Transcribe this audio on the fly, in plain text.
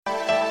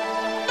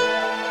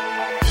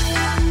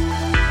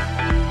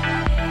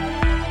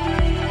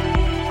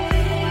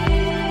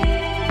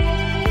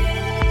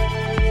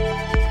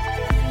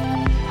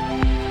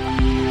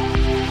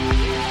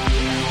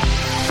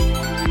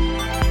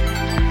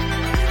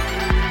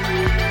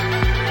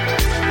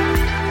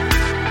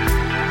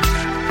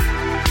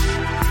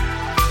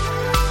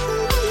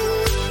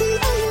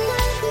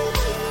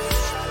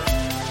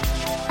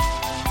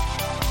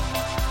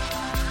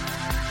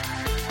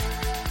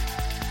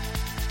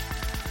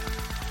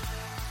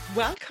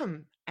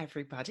Welcome,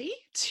 everybody,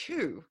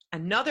 to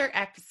another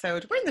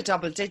episode. We're in the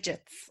double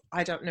digits.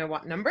 I don't know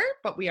what number,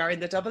 but we are in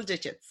the double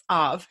digits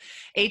of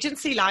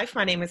Agency Life.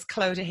 My name is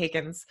Clodagh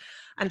Higgins,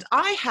 and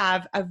I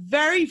have a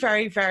very,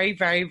 very, very,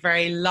 very,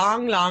 very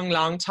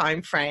long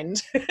time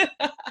friend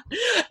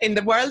in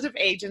the world of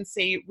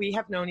agency. We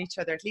have known each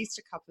other at least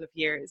a couple of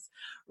years.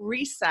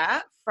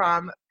 Resa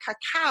from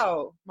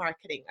Cacao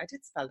Marketing. I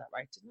did spell that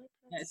right, didn't I?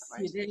 Yes,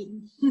 you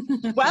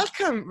did.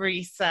 Welcome,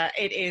 Resa.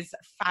 It is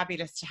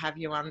fabulous to have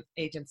you on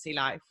Agency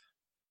Life.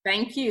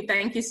 Thank you.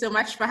 Thank you so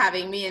much for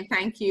having me, and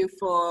thank you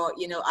for,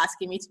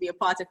 asking me to be a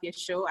part of your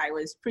show. I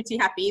was pretty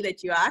happy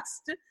that you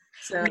asked.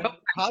 So no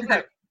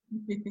problem.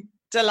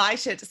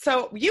 Delighted.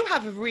 So you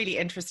have a really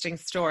interesting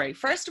story.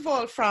 First of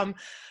all, from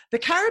the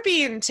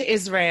Caribbean to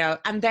Israel,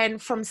 and then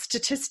from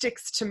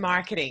statistics to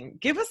marketing.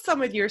 Give us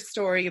some of your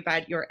story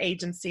about your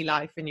agency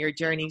life and your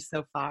journey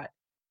so far.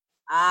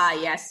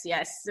 Yes.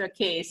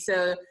 Okay,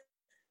 so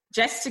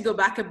just to go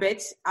back a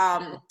bit,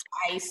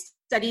 I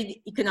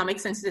studied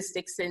economics and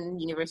statistics in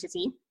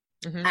university,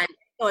 and I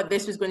thought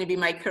this was going to be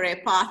my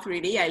career path,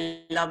 really.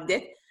 I loved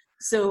it.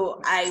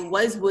 So I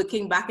was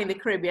working back in the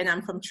Caribbean.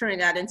 I'm from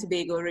Trinidad and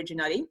Tobago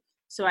originally.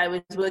 So I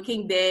was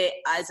working there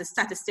as a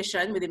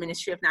statistician with the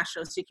Ministry of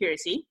National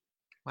Security.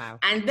 Wow.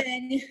 And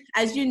then,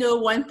 as you know,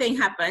 one thing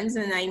happens,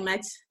 and I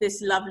met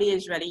this lovely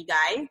Israeli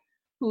guy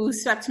who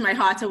swept my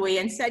heart away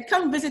and said,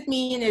 come visit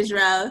me in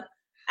Israel.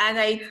 And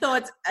I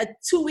thought a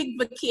 2-week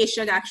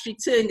vacation actually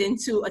turned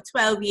into a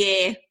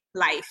 12-year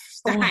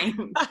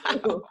lifetime.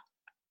 So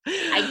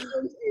I came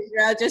to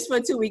Israel just for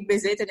a 2-week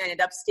visit and ended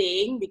up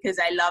staying because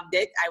I loved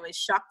it. I was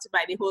shocked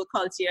by the whole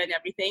culture and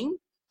everything.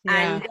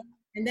 Yeah.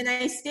 And then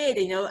I stayed,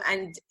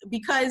 and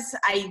because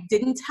I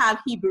didn't have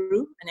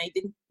Hebrew and I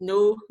didn't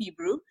know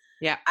Hebrew,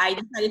 I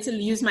decided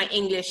to use my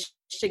English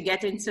to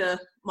get into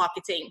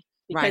marketing.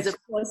 Because, of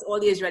course, all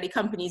the Israeli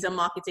companies are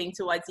marketing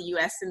towards the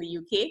US and the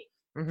UK.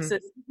 So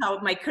this is how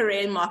my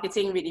career in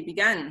marketing really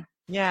began.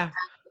 Yeah.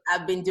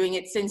 And I've been doing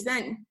it since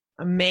then.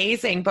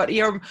 Amazing. But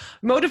your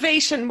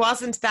motivation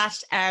wasn't that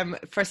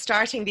for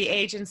starting the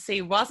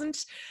agency wasn't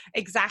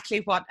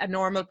exactly what a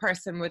normal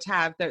person would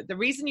have. The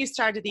reason you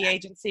started the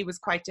agency was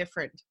quite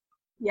different.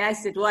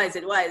 Yes, it was.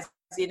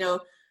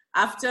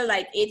 After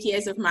like 8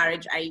 years of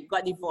marriage, I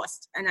got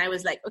divorced, and I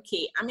was like,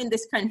 okay, I'm in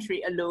this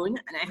country alone,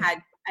 and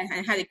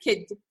I had a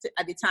kid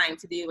at the time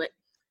to deal with.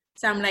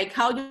 So I'm like,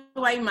 how do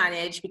I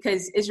manage?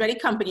 Because Israeli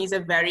companies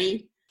are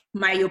very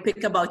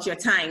myopic about your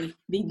time.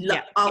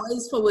 The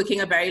hours for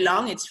working are very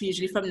long. It's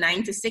usually from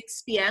 9 to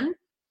 6 p.m.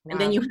 And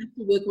then you have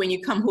to work when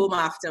you come home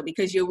after,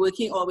 because you're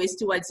working always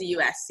towards the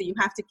US. So you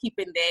have to keep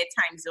in their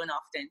time zone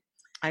often.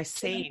 I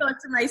see. So I thought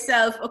to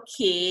myself,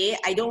 okay,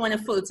 I don't want a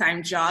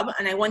full-time job,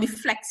 and I want the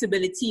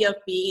flexibility of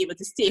being able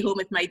to stay home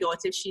with my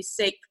daughter if she's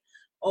sick,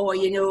 or,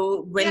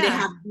 when they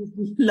have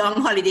these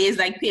long holidays,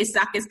 like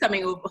Pesach is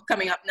coming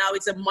up now.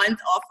 It's a month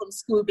off from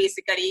school,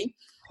 basically.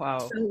 Wow.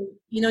 So,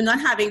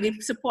 not having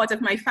the support of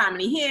my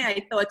family here,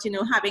 I thought,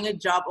 having a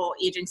job or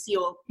agency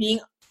or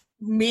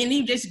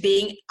mainly just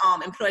being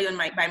employed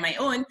by my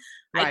own,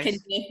 I can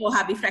therefore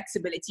have the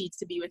flexibility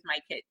to be with my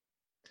kid.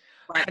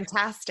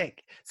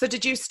 Fantastic. So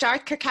did you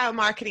start Cacao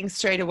Marketing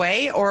straight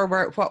away,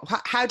 or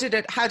how did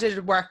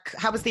it work?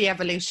 How was the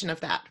evolution of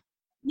that?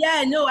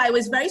 Yeah, no, I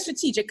was very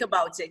strategic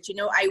about it.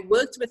 I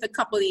worked with a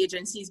couple of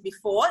agencies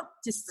before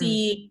to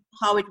see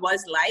how it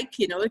was like,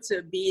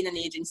 to be in an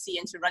agency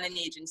and to run an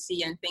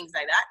agency and things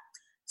like that.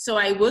 So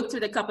I worked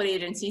with a couple of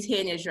agencies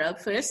here in Israel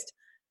first,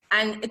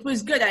 and it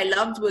was good. I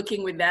loved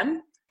working with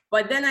them.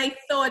 But then I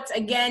thought,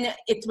 again,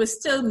 it was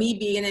still me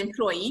being an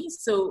employee.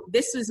 So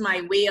this was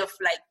my way of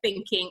like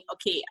thinking,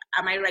 okay,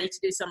 am I ready to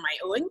do this on my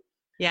own?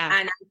 Yeah.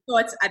 And I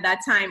thought at that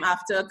time,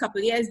 after a couple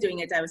of years doing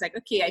it, I was like,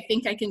 okay, I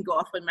think I can go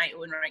off on my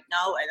own right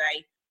now. And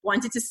I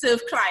wanted to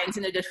serve clients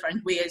in a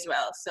different way as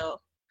well.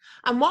 So.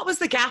 And what was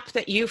the gap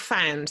that you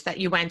found that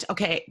you went,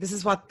 okay, this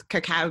is what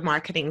Cacao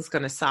Marketing is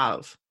going to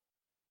solve?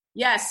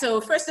 Yeah, so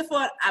first of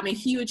all, I'm a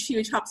huge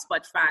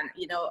HubSpot fan.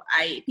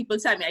 People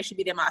tell me I should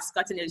be the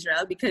mascot in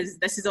Israel because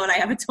this is all I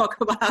ever talk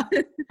about.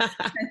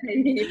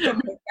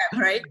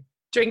 Right?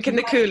 Drinking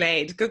the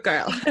Kool-Aid. Good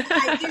girl.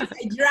 I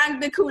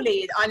drank the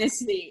Kool-Aid,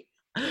 honestly.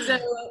 So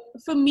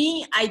for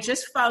me, I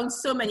just found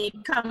so many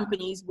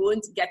companies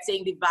weren't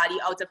getting the value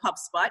out of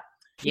HubSpot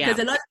because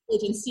a lot of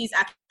agencies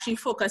actually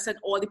focus on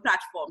all the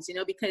platforms,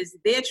 because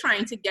they're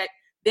trying to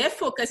their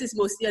focus is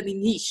mostly on the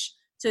niche.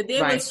 So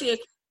they will say,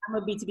 I'm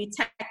a B2B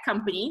tech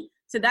company.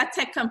 So that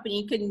tech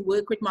company can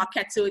work with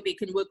Marketo, they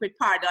can work with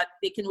Pardot,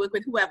 they can work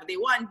with whoever they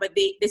want, but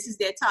this is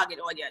their target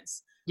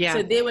audience. Yeah.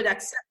 So they would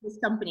accept this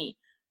company.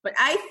 But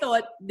I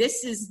thought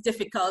this is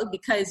difficult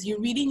because you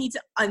really need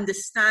to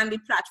understand the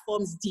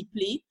platforms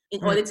deeply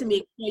in order to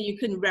make sure you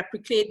can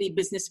replicate the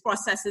business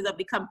processes of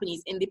the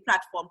companies in the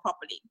platform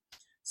properly.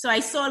 So I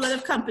saw a lot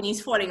of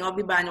companies falling off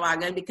the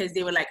bandwagon because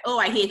they were like, oh,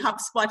 I hate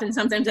HubSpot. And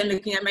sometimes I'm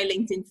looking at my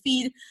LinkedIn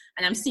feed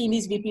and I'm seeing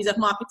these VPs of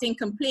marketing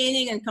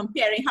complaining and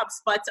comparing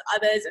HubSpot to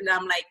others. And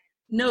I'm like,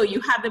 no, you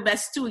have the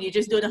best tool. You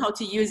just don't know how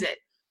to use it.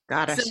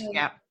 Got it. So,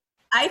 yeah.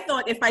 I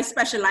thought if I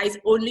specialize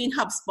only in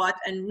HubSpot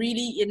and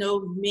really,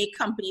 make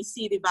companies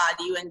see the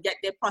value and get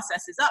their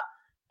processes up,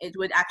 it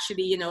would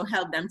actually,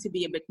 help them to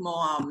be a bit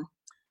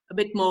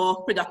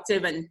more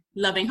productive and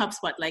loving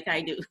HubSpot like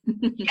I do.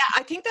 Yeah,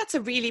 I think that's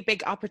a really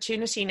big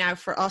opportunity now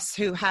for us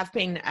who have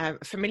been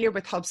familiar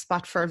with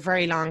HubSpot for a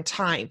very long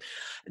time.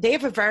 They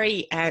have a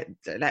very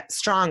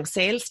strong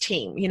sales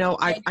team.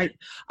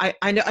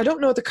 I don't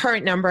know the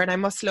current number and I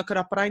must look it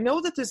up, but I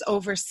know that there's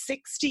over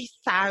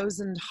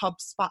 60,000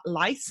 HubSpot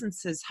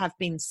licenses have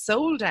been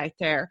sold out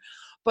there.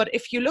 But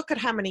if you look at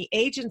how many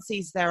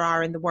agencies there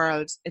are in the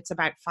world, it's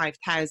about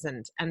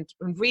 5,000, and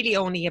really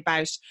only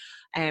about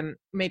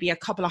maybe a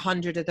couple of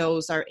hundred of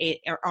those are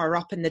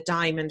up in the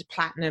diamond,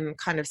 platinum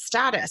kind of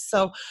status.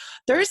 So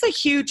there is a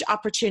huge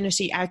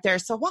opportunity out there.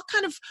 So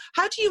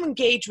how do you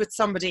engage with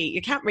somebody?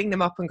 You can't ring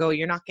them up and go,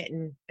 you're not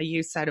getting a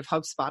use out of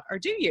HubSpot, or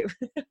do you?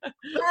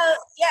 Well,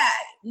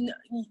 yeah,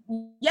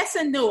 yes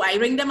and no. I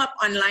ring them up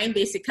online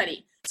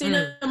basically. So,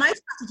 my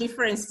strategy,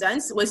 for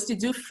instance, was to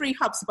do free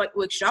HubSpot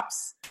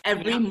workshops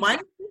every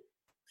month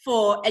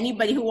for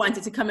anybody who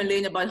wanted to come and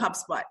learn about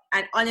HubSpot.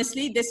 And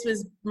honestly, this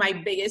was my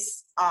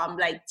biggest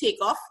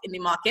takeoff in the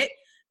market,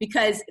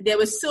 because there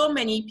were so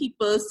many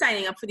people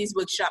signing up for these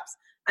workshops,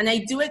 and I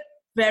do it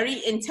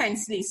very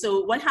intensely.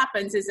 So what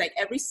happens is, like,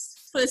 every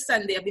first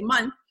Sunday of the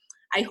month,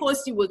 I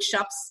host the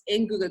workshops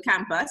in Google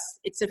Campus.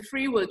 It's a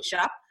free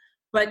workshop,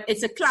 but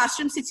it's a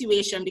classroom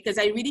situation, because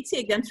I really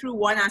take them through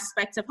one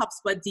aspect of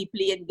HubSpot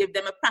deeply and give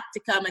them a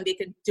practicum, and they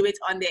can do it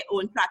on their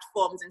own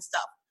platforms and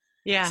stuff.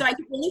 Yeah. So I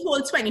can only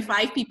hold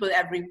 25 people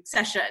every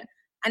session.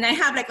 And I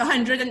have like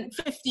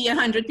 150,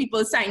 100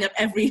 people sign up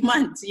every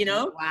month,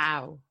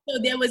 Wow. So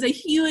there was a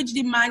huge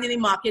demand in the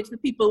market for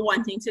people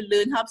wanting to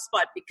learn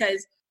HubSpot,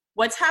 because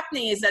what's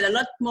happening is that a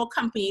lot more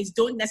companies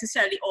don't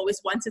necessarily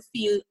always want to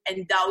feel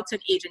endowed to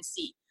an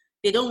agency.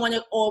 They don't want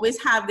to always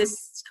have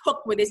this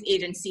hook with this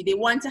agency. They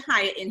want to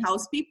hire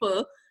in-house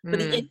people, but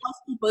the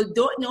in-house people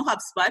don't know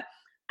HubSpot.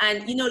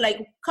 And,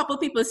 a couple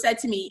people said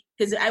to me,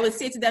 because I would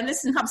say to them,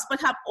 listen, HubSpot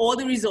have all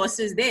the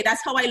resources there.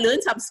 That's how I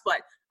learned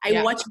HubSpot.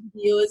 I watched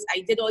videos,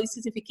 I did all these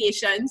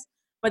certifications,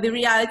 but the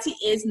reality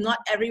is not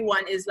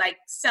everyone is like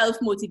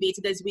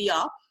self-motivated as we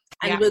are,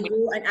 and will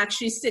go and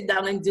actually sit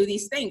down and do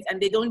these things,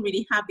 and they don't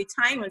really have the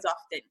time as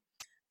often.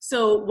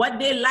 So what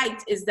they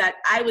liked is that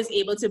I was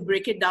able to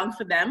break it down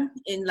for them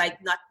in like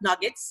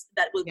nuggets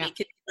that will make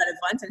it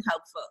relevant and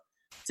helpful.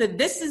 So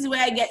this is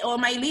where I get all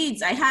my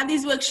leads. I have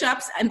these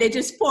workshops and they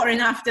just pour in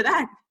after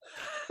that.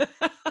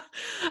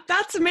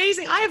 That's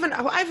amazing. I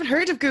haven't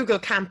heard of Google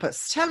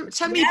Campus. Tell me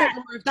a bit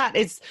more of that.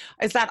 Is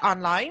that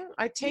online?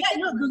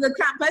 Google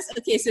Campus.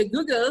 Okay, so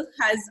Google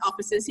has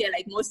offices here,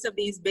 like most of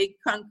these big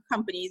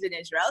companies in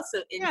Israel.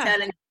 So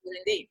Intel and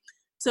Google.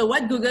 So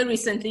what Google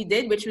recently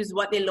did, which was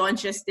what they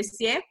launched just this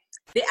year,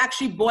 they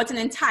actually bought an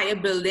entire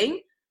building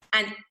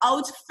and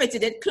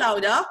outfitted it,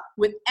 Clodagh,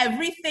 with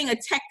everything a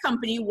tech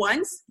company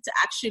wants to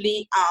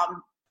actually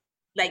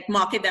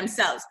market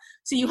themselves.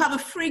 So you have a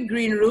free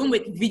green room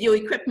with video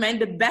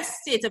equipment, the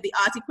best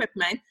state-of-the-art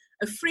equipment,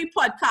 a free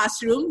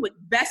podcast room with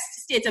best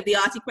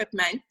state-of-the-art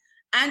equipment,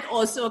 and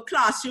also a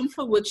classroom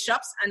for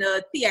workshops and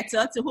a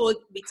theater to hold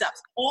meetups.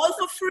 All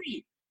for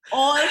free.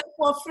 All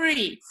for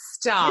free.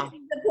 Stop.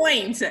 This is the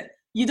point.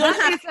 You don't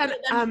have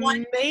an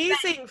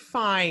amazing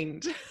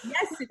find.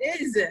 Yes,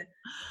 it is.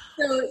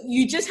 So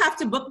you just have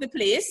to book the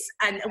place.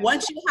 And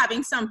once you're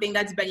having something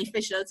that's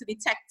beneficial to the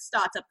tech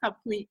startup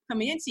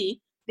community,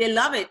 they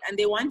love it and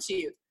they want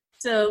you.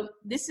 So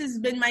this has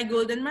been my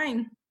golden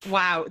mine.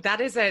 Wow,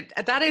 that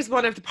is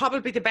one of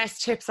probably the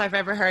best tips I've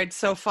ever heard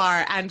so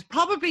far, and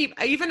probably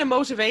even a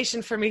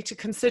motivation for me to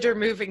consider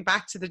moving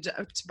back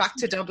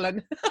to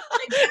Dublin.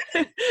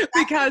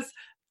 Because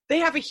they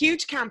have a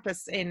huge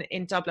campus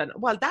in Dublin.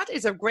 Well, that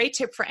is a great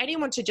tip for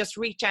anyone to just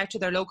reach out to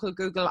their local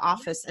Google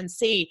office and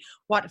see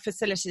what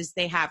facilities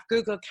they have.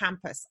 Google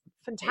Campus,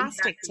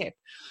 fantastic tip.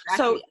 Exactly.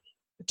 So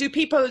do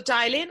people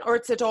dial in, or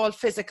is it all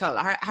physical?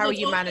 How are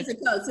you managing?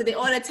 So they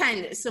all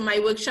attend. So my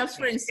workshops,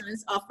 for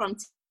instance, are from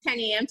 10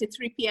 a.m. to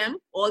 3 p.m.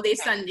 all day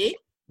Sunday.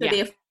 So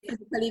they're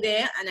physically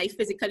there, and I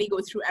physically go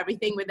through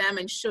everything with them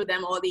and show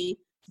them all the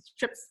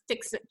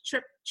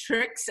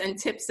tricks and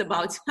tips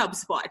about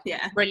HubSpot.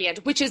 Yeah,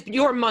 brilliant. Which is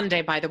your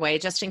Monday, by the way,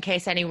 just in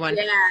case anyone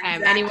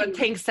anyone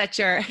thinks that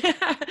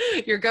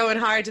you're going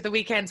hard at the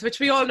weekends,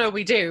 which we all know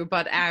we do,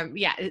 but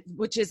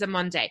which is a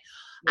Monday.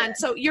 Yeah. And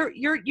so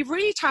you've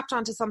really tapped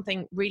onto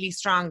something really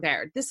strong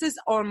there. This is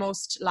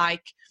almost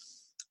like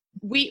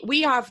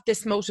we have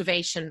this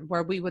motivation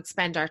where we would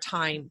spend our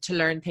time to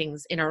learn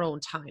things in our own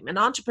time. An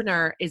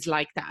entrepreneur is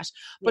like that.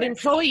 But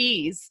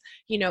employees,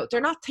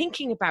 they're not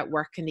thinking about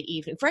work in the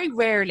evening. Very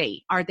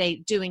rarely are they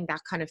doing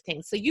that kind of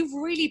thing. So you've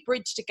really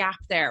bridged a gap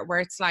there where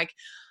it's like,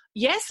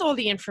 yes, all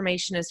the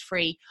information is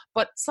free,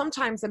 but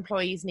sometimes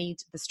employees need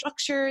the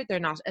structure. They're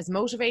not as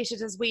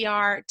motivated as we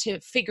are to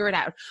figure it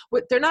out.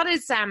 They're not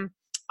as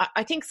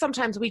I think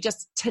sometimes we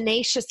just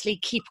tenaciously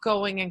keep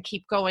going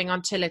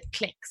until it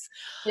clicks.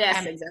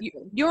 Yes, exactly.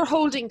 You're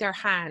holding their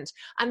hand.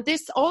 And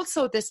this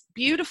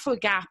beautiful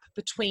gap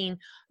between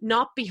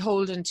not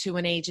beholden to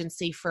an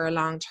agency for a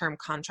long-term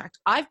contract.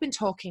 I've been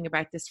talking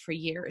about this for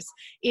years.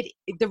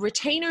 The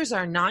retainers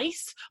are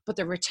nice, but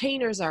the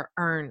retainers are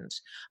earned.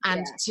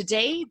 And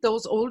today,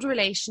 those old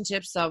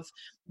relationships of,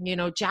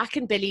 Jack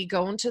and Billy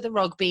going to the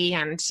rugby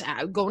and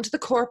going to the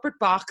corporate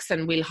box,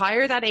 and we'll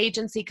hire that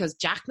agency because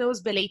Jack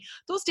knows Billy,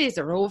 those days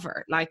are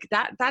over. Like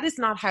that is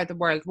not how the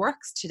world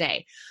works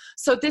today.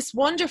 So this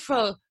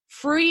wonderful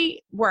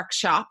free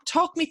workshop,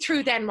 talk me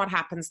through then what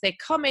happens. They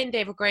come in, they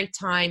have a great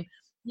time.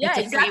 Yeah,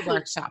 it's a free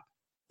workshop.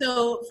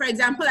 So for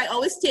example, I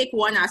always take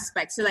one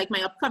aspect. So like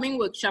my upcoming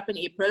workshop in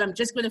April, I'm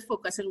just going to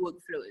focus on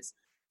workflows.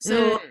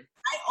 So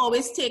I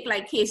always take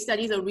like case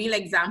studies or real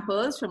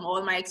examples from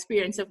all my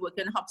experience of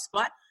working in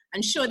HubSpot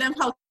and show them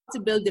how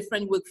to build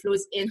different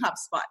workflows in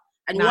HubSpot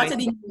and what are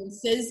the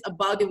nuances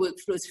about the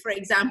workflows. For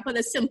example,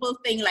 a simple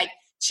thing like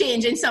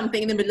changing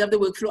something in the middle of the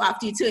workflow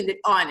after you turned it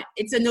on.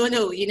 It's a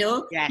no-no, You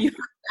have to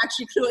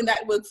actually clone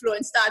that workflow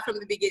and start from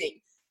the beginning.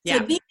 So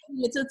these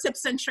little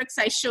tips and tricks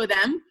I show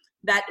them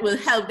that will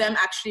help them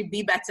actually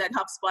be better at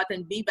HubSpot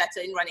and be better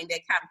in running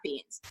their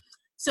campaigns.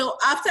 So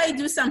after I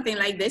do something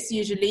like this,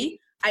 usually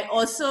I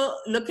also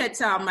look at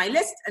my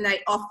list and I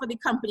offer the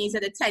companies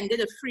that attended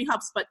a free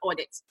HubSpot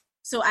audit.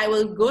 So I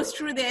will go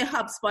through their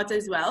HubSpot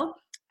as well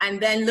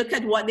and then look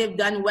at what they've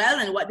done well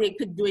and what they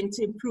could do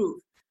to improve.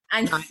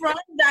 And from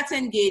that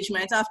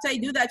engagement, after I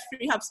do that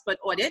free HubSpot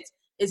audit,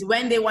 is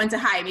when they want to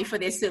hire me for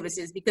their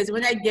services. Because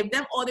when I give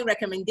them all the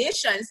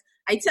recommendations,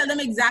 I tell them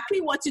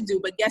exactly what to do.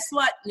 But guess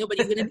what?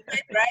 Nobody's going to do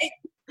it, right?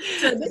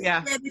 So this is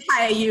where they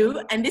hire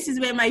you. And this is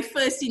where my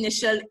first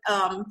initial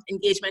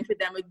engagement with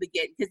them will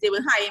begin. Because they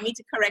will hire me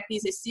to correct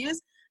these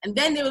issues. And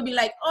then they will be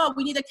like, oh,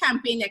 we need a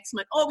campaign next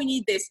month. Oh, we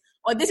need this.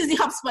 Or this is the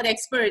HubSpot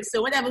expert.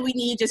 So whatever we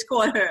need, just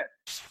call her.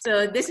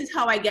 So this is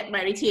how I get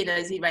my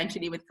retainers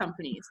eventually with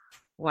companies.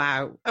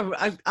 Wow.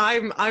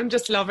 I'm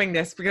just loving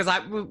this because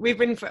we've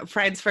been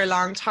friends for a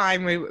long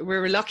time. We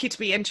were lucky to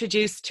be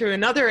introduced to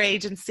another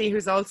agency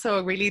who's also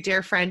a really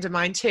dear friend of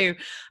mine too.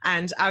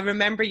 And I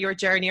remember your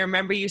journey. I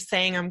remember you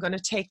saying, I'm going to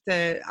take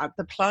the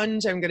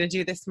plunge. I'm going to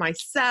do this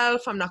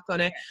myself. I'm not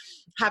going to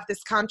have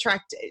this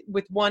contract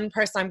with one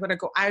person. I'm going to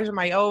go out on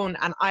my own.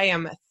 And I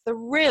am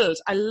thrilled.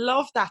 I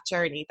love that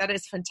journey. That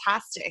is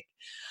fantastic.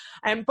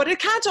 But it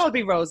can't all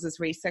be roses,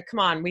 Resa. Come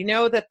on. We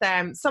know that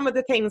some of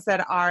the things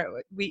that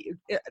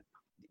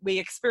we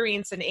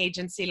experience in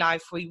agency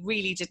life, we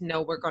really didn't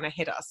know were going to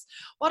hit us.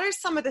 What are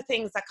some of the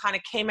things that kind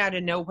of came out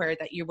of nowhere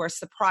that you were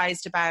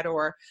surprised about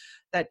or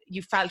that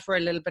you felt were a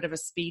little bit of a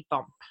speed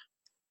bump?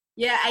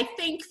 Yeah, I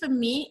think for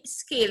me,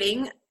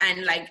 scaling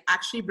and like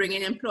actually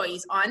bringing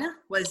employees on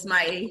was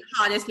my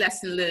hardest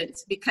lesson learned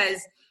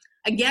because,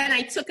 again,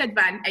 I took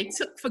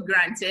for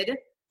granted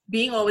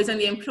being always on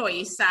the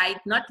employee side,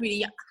 not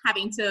really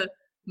having to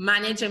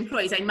manage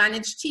employees. I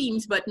managed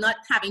teams, but not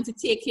having to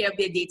take care of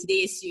their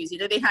day-to-day issues.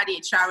 They had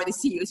HR or the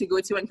CEO to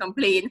go to and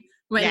complain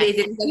when they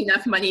didn't get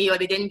enough money or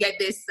they didn't get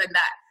this and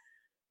that.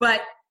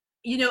 But,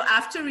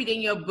 after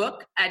reading your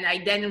book and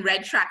I then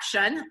read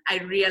Traction, I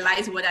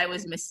realized what I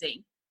was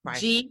missing. Right.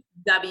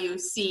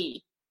 GWC.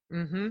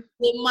 Mm-hmm.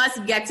 They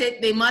must get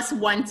it, they must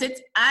want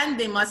it, and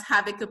they must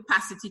have the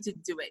capacity to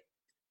do it.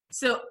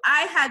 So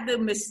I had the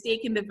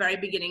mistake in the very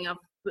beginning of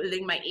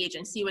building my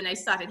agency when I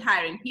started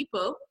hiring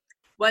people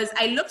was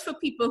I looked for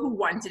people who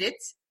wanted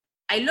it.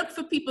 I looked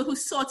for people who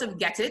sort of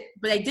get it,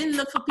 but I didn't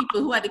look for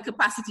people who had the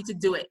capacity to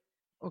do it.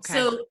 Okay.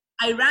 So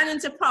I ran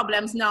into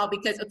problems now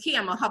because,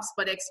 I'm a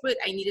HubSpot expert.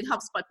 I needed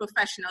HubSpot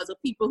professionals or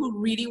people who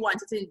really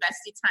wanted to invest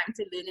the time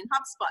to learn in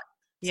HubSpot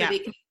so they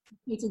can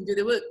continue to do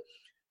the work.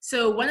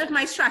 So one of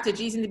my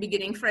strategies in the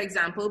beginning, for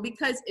example,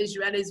 because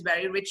Israel is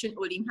very rich in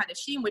Olim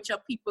Hadashim, which are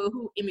people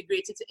who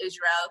immigrated to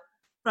Israel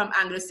from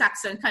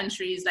Anglo-Saxon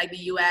countries like the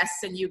US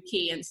and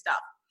UK and stuff.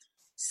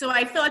 So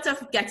I thought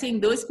of getting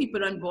those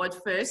people on board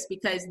first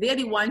because they're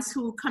the ones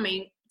who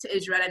coming to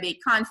Israel and they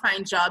can't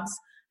find jobs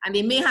and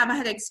they may have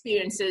had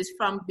experiences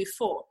from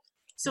before.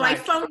 So I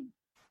found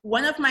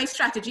one of my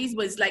strategies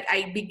was like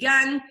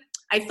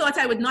I thought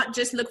I would not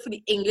just look for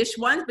the English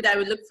ones, but I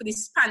would look for the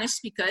Spanish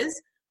speakers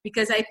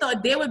because I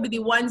thought they would be the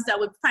ones that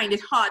would find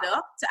it harder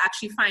to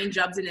actually find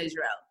jobs in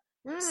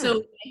Israel. So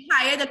I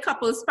hired a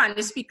couple of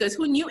Spanish speakers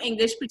who knew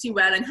English pretty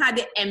well and had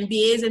their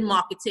MBAs in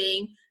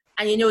marketing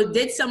and,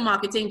 did some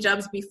marketing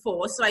jobs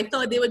before. So I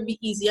thought they would be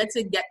easier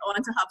to get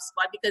onto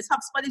HubSpot because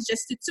HubSpot is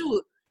just a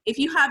tool. If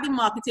you have the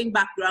marketing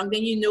background,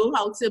 then you know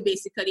how to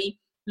basically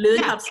learn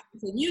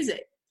HubSpot and use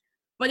it.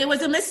 But it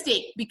was a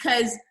mistake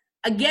because,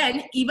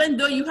 again, even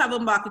though you have a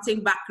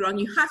marketing background,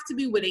 you have to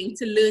be willing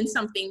to learn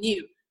something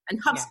new.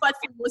 And HubSpot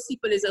for most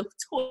people is a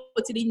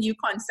totally new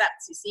concept,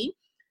 you see.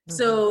 Mm-hmm.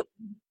 So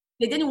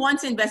they didn't want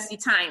to invest the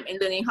time in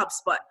learning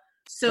HubSpot.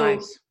 So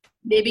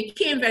they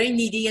became very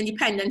needy and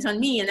dependent on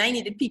me. And I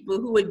needed people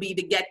who would be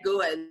the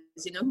get-goers,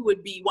 who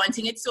would be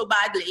wanting it so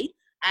badly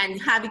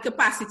and have the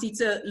capacity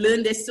to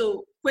learn this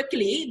so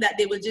quickly that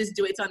they will just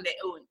do it on their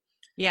own.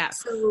 Yeah,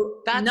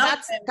 So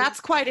that's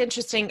quite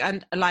interesting.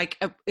 And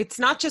like, it's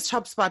not just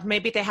HubSpot.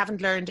 Maybe they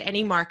haven't learned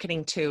any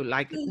marketing tool,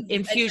 like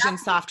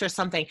Infusionsoft or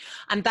something.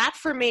 And that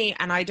for me,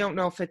 and I don't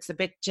know if it's a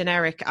bit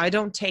generic, I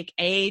don't take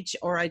age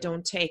or I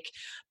don't take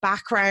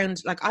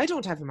background. Like, I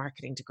don't have a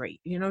marketing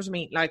degree, you know what I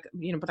mean? Like,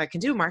 you know, but I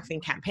can do a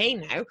marketing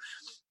campaign now.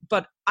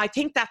 But I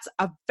think that's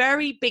a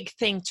very big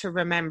thing to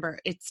remember.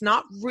 It's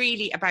not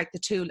really about the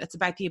tool. It's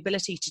about the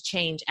ability to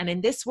change. And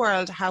in this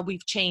world, how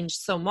we've changed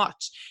so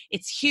much,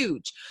 it's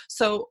huge.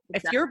 So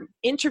if you're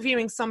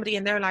interviewing somebody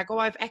and they're like, oh,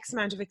 I have X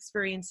amount of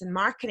experience in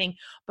marketing,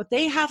 but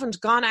they haven't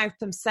gone out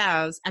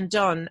themselves and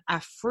done a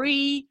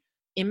free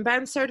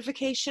inbound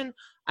certification,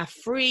 a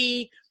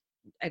free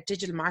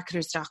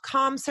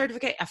digitalmarketers.com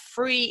certificate, a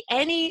free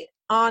any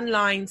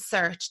online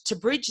search to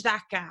bridge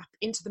that gap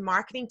into the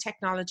marketing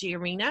technology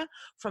arena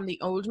from the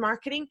old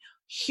marketing,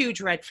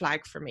 huge red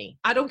flag for me.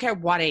 I don't care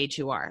what age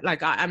you are.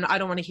 Like, I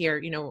don't want to hear,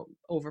 you know,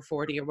 over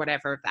 40 or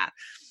whatever of that.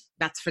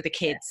 That's for the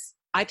kids.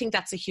 I think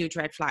that's a huge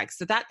red flag.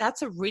 So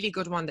that's a really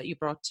good one that you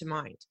brought to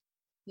mind.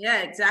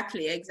 Yeah,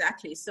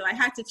 exactly. So I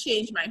had to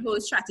change my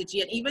whole strategy.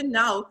 And even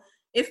now,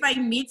 if I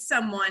meet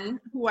someone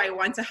who I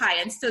want to hire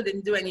and still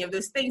didn't do any of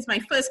those things, my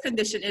first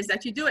condition is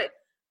that you do it.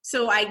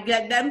 So I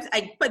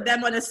put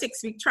them on a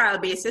 6-week trial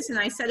basis. And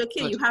I said,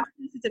 okay, you have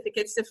 2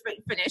 certificates to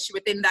finish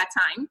within that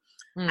time.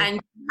 And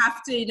you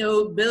have to, you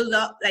know, build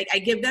up, like I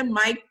give them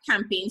my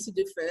campaigns to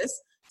do first.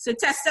 So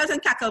test out on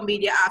Cacao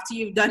Media after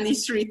you've done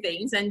these 3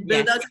 things and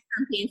build out a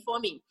campaign for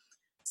me.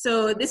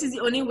 So this is the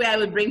only way I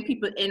would bring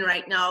people in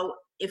right now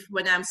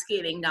when I'm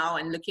scaling now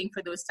and looking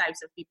for those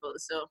types of people.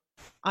 So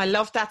I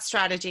love that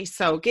strategy.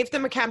 So give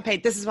them a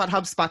campaign. This is what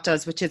HubSpot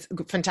does, which is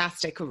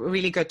fantastic. A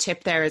really good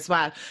tip there as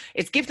well.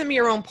 It's give them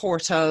your own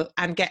portal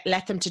and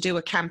let them to do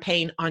a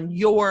campaign on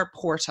your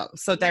portal.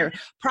 So they're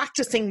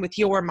practicing with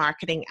your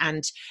marketing.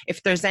 And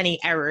if there's any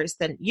errors,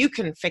 then you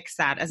can fix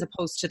that, as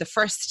opposed to the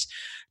first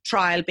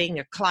trial being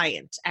a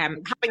client.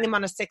 Having them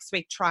on a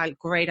 6-week trial,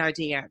 great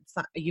idea.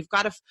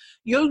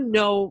 You'll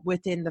know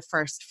within the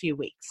first few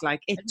weeks.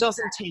 Like, it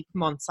doesn't take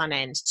months on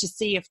end to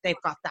see if they've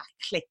got that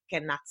click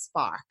and that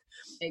spark.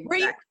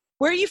 Exactly.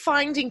 Where are you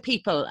finding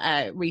people,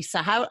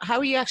 Resa? How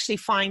are you actually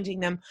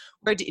finding them?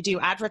 Where do you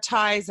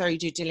advertise, or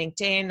do you do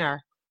LinkedIn,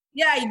 or?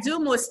 Yeah, I do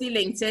mostly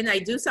LinkedIn. I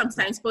do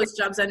sometimes post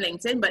jobs on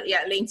LinkedIn, but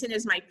yeah, LinkedIn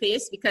is my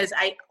place because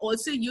I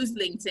also use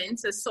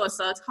LinkedIn to source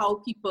out how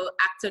people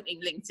act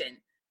in LinkedIn.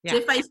 Yeah. So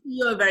if I see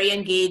you're very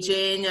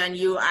engaging and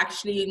you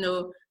actually, you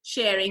know,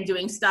 sharing,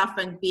 doing stuff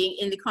and being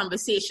in the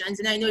conversations,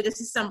 and I know this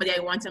is somebody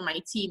I want on my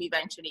team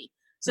eventually.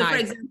 So for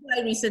example,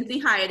 I recently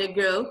hired a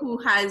girl who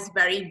has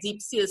very deep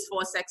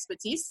Salesforce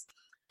expertise.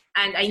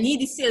 And I need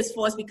the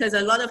Salesforce because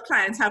a lot of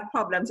clients have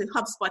problems with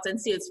HubSpot and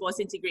Salesforce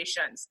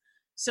integrations.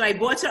 So I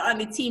brought her on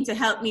the team to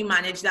help me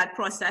manage that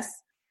process.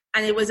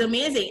 And it was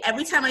amazing.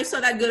 Every time I saw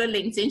that girl on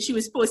LinkedIn, she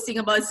was posting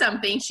about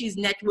something. She's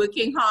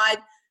networking hard.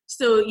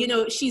 So, you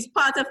know, she's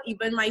part of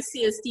even my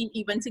sales team,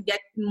 even to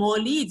get more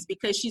leads,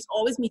 because she's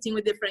always meeting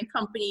with different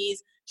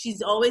companies.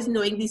 She's always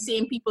knowing the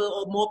same people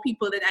or more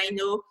people that I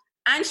know.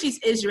 And she's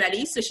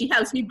Israeli, so she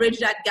helps me bridge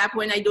that gap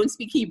when I don't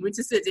speak Hebrew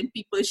to certain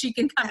people. She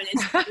can come in and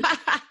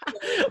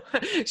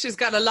speak. She's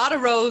got a lot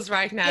of roles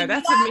right now.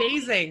 Exactly. That's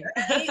amazing.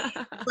 Right?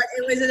 But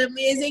it was an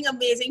amazing,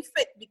 amazing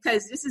fit,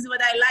 because this is what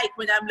I like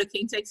when I'm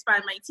looking to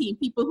expand my team.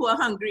 People who are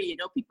hungry, you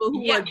know, people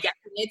who are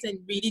getting it and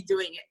really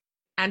doing it.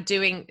 And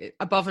doing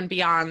above and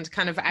beyond,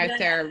 kind of out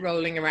there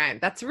rolling around.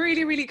 That's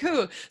really, really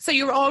cool. So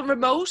you're all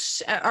remote?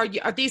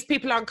 Are these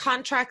people on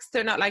contracts?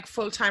 They're not like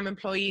full-time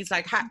employees?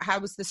 Like, how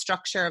was the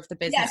structure of the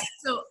business? Yes,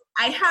 so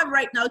I have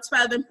right now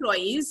 12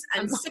 employees,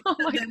 and 6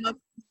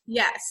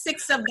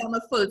 of them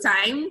are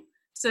full-time.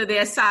 So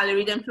they're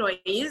salaried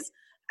employees,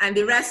 and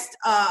the rest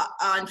are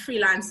on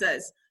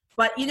freelancers.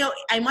 But, you know,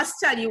 I must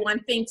tell you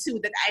one thing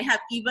too, that I have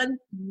even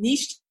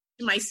niched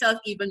myself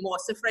even more.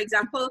 So for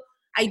example,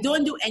 I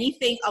don't do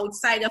anything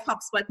outside of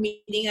HubSpot,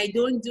 meaning I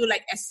don't do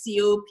like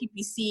SEO,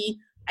 PPC.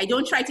 I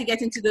don't try to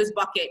get into those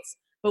buckets.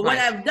 But what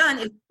I've done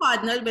is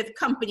partnered with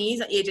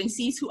companies or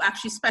agencies who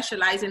actually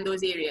specialize in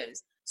those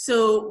areas.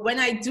 So when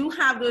I do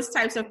have those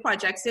types of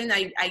projects in,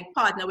 I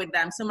partner with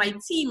them. So my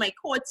team, my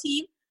core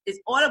team, is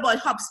all about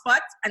HubSpot.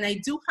 And I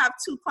do have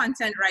 2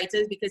 content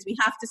writers because we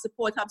have to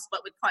support HubSpot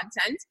with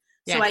content.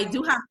 Yes. So I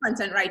do have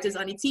content writers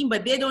on the team,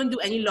 but they don't do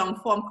any long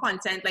form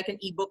content like an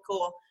ebook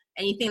or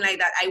anything like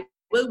that. I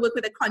will work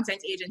with a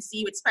content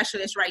agency with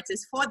specialist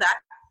writers for that.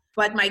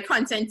 But my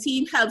content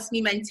team helps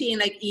me maintain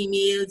like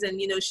emails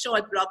and, you know,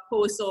 short blog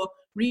posts or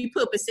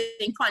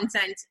repurposing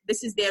content.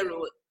 This is their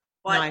role.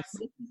 But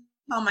this is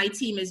how my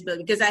team is built,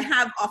 because I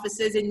have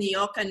offices in New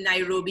York and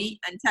Nairobi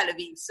and Tel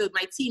Aviv. So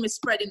my team is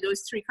spread in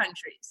those 3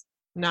 countries.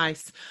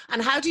 Nice.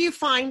 And how do you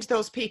find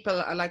those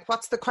people? Like,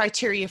 what's the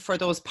criteria for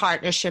those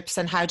partnerships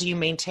and how do you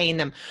maintain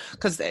them?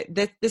 Because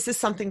this is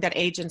something that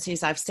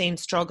agencies I've seen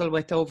struggle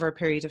with over a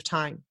period of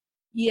time.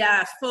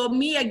 Yeah, for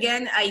me,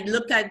 again, I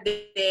look at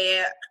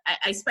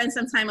I spend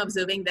some time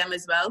observing them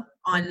as well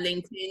on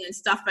LinkedIn and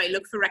stuff. I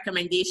look for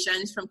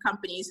recommendations from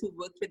companies who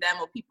worked with them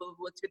or people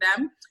who worked with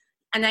them.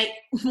 And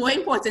more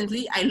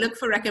importantly, I look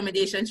for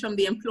recommendations from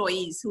the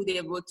employees who they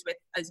have worked with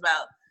as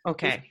well.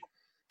 Okay.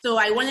 So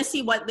I want to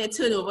see what their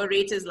turnover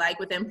rate is like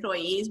with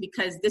employees,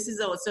 because this is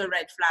also a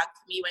red flag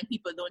for me when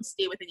people don't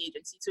stay with an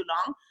agency too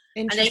long.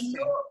 Interesting.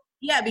 And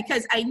I know,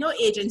 because I know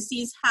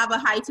agencies have a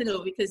high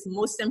turnover because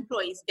most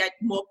employees get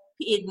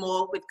paid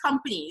more with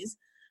companies.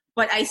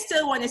 But I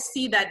still want to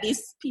see that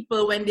these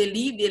people, when they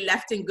leave, they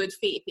left in good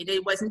faith.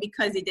 It wasn't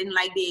because they didn't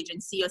like the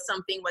agency or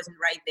something wasn't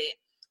right there.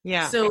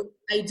 Yeah. So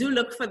I do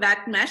look for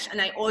that mesh. And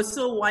I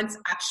also want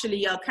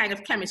actually a kind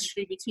of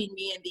chemistry between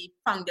me and the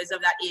founders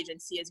of that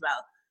agency as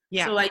well.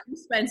 Yeah. So I do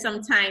spend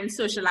some time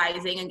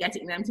socializing and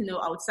getting them to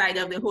know outside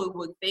of the whole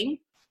work thing.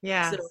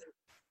 Yeah. So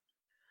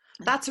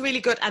that's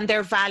really good. And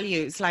their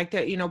values, like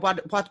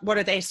what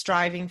are they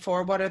striving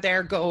for? What are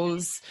their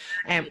goals?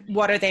 And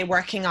what are they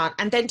working on?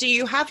 And then do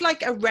you have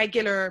like a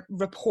regular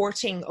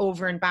reporting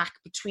over and back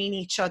between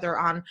each other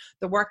on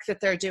the work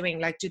that they're doing?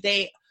 Like, do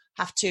they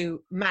have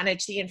to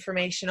manage the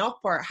information up,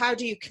 or how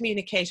do you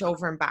communicate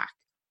over and back?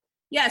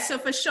 Yeah, so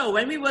for sure,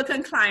 when we work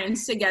on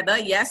clients together,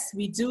 yes,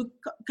 we do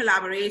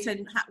collaborate,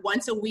 and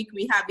once a week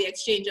we have the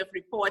exchange of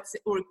reporting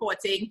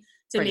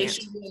to Brilliant. Make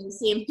sure we're on the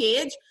same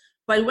page.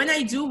 But when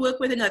I do work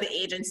with another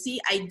agency,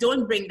 I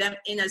don't bring them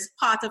in as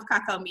part of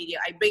Cacao Media.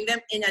 I bring them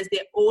in as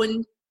their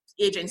own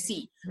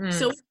agency.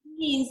 So it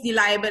means the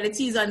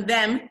liability is on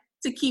them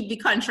to keep the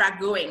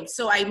contract going.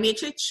 So I make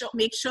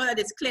sure that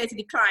it's clear to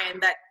the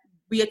client that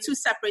we are two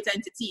separate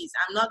entities.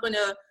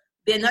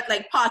 They're not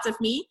like part of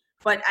me.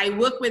 But I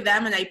work with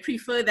them and I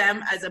prefer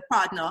them as a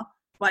partner.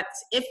 But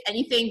if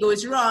anything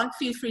goes wrong,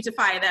 feel free to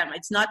fire them.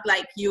 It's not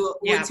like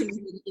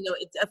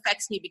it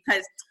affects me,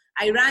 because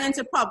I ran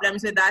into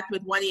problems with that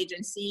with one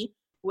agency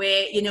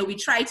where, we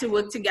tried to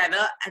work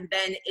together, and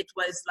then it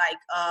was like,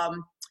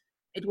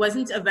 it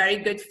wasn't a very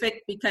good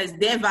fit because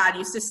their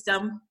value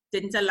system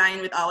didn't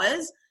align with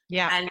ours.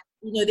 Yeah. And,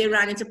 they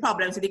ran into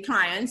problems with the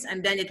clients,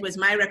 and then it was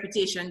my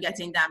reputation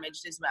getting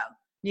damaged as well.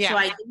 Yeah. So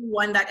I didn't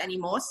want that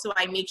anymore. So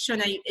I make sure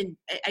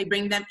I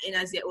bring them in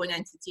as their own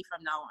entity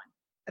from now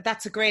on.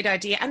 That's a great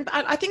idea. And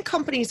I think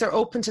companies are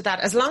open to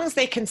that as long as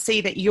they can see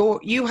that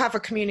you have a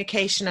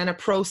communication and a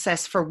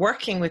process for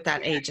working with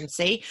that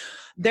agency.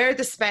 They're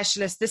the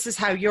specialist. This is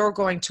how you're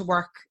going to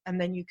work,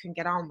 and then you can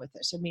get on with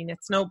it. I mean,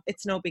 it's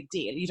no big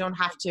deal. You don't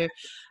have to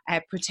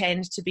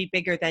pretend to be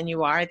bigger than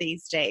you are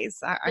these days.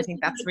 I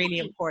think that's really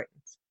important.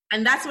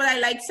 And that's what I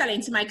like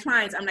selling to my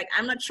clients. I'm like,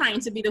 I'm not trying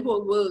to be the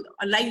whole world.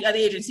 Unlike the other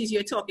agencies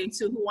you're talking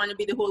to who want to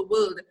be the whole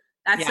world,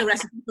 that's a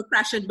recipe for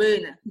crash and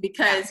burn,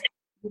 because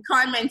you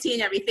can't maintain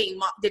everything.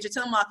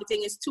 Digital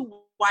marketing is too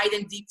wide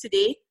and deep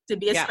today to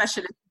be a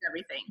specialist in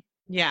everything.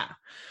 Yeah.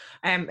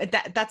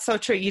 That's so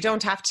true. You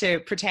don't have to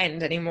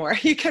pretend anymore.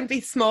 You can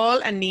be small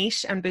and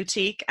niche and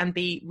boutique and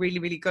be really,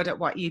 really good at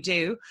what you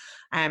do.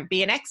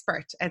 Be an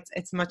expert.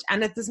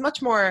 There's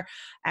much more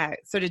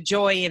sort of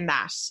joy in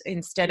that.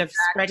 Instead of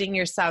spreading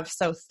yourself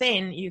so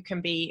thin, you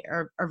can be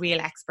a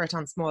real expert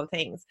on small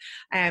things.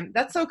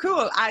 That's so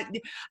cool.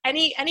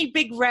 Any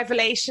big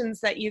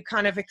revelations that you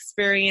kind of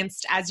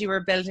experienced as you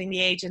were building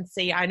the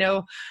agency? I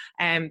know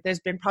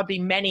there's been probably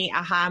many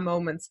aha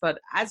moments, but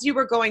as you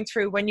were going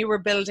through, when you were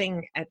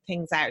building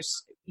things out,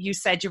 you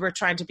said you were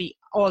trying to be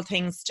all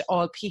things to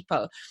all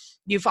people.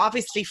 You've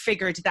obviously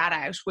figured that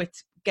out with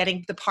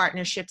getting the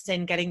partnerships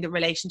in, getting the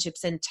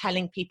relationships in,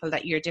 telling people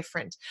that you're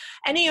different.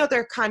 Any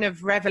other kind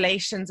of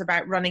revelations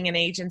about running an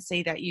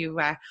agency that you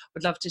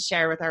would love to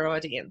share with our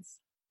audience?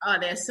 Oh,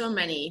 there's so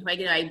many. Where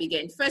do I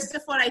begin? First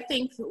of all, I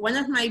think one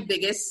of my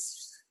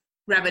biggest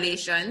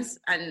revelations,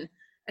 and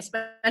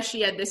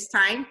especially at this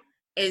time,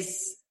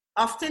 is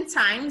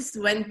oftentimes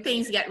when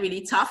things get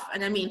really tough,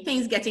 and I mean,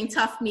 things getting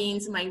tough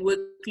means my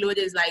workload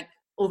is like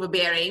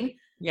overbearing.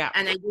 Yeah.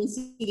 And I don't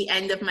see the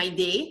end of my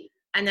day.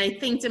 And I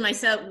think to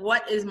myself,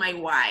 what is my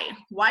why?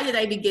 Why did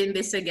I begin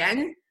this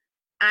again?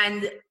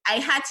 And I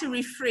had to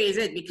rephrase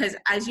it because,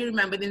 as you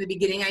remembered in the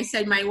beginning, I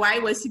said my why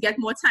was to get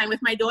more time with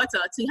my daughter,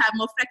 to have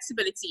more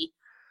flexibility.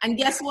 And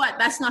guess what?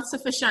 That's not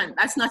sufficient.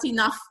 That's not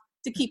enough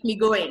to keep me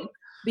going.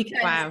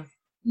 Because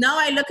now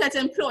I look at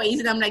employees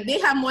and I'm like, they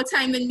have more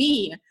time than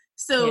me.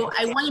 So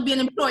I want to be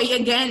an employee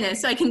again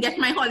so I can get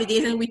my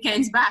holidays and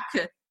weekends back,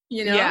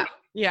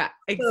 Yeah,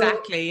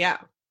 exactly,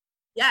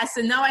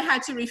 so now I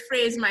had to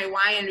rephrase my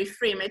why and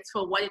reframe it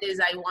for what it is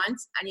I want.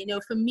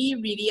 And, for me,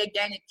 really,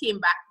 again, it came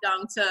back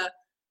down to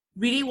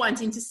really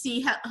wanting to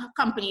see how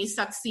companies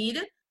succeed.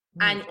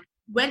 And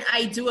when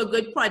I do a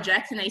good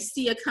project and I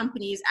see a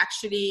company is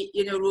actually,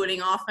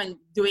 rolling off and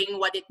doing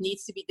what it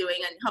needs to be doing,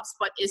 and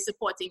HubSpot is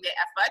supporting their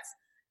efforts,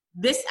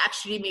 this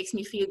actually makes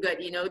me feel good.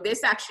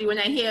 This actually, when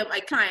I hear my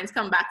clients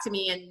come back to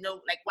me and,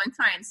 like one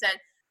client said,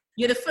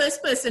 you're the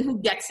first person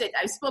who gets it.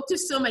 I've spoke to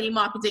so many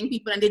marketing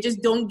people and they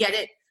just don't get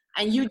it.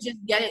 And you just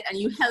get it and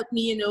you help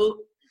me,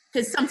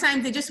 because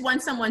sometimes they just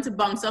want someone to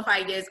bounce off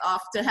ideas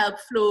off to help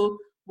flow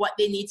what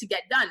they need to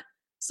get done.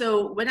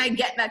 So when I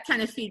get that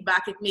kind of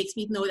feedback, it makes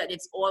me know that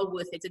it's all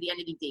worth it at the end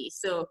of the day.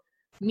 So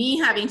me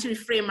having to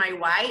reframe my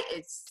why,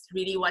 it's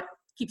really what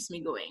keeps me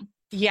going.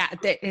 Yeah,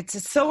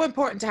 it's so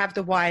important to have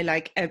the why.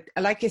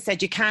 Like you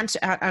said, you can't,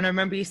 and I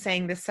remember you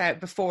saying this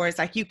before, is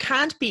like, you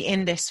can't be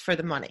in this for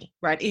the money,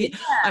 right? Yeah.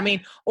 I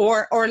mean,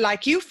 or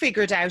like you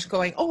figured out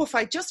going, oh, if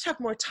I just have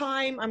more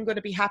time, I'm going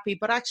to be happy.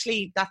 But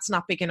actually, that's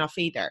not big enough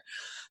either.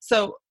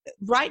 So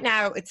right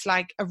now, it's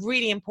like a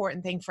really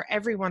important thing for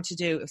everyone to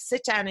do is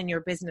sit down in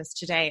your business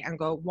today and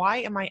go, why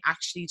am I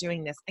actually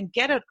doing this? And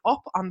get it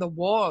up on the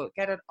wall,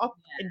 get it up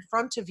in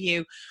front of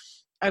you.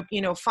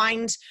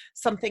 Find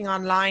something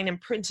online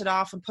and print it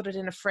off and put it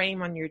in a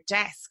frame on your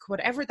desk.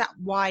 Whatever that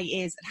why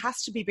is, it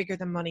has to be bigger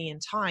than money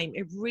and time.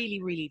 It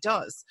really, really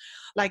does.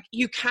 Like,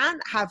 you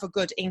can have a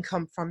good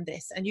income from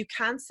this, and you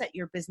can set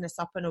your business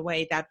up in a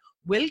way that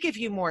will give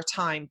you more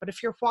time. But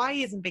if your why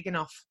isn't big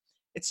enough,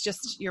 it's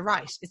just, you're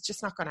right, it's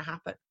just not going to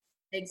happen.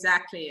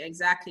 Exactly.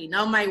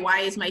 Now my why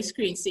is my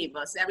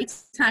screensaver. So every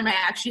time I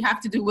actually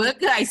have to do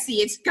work, I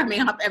see it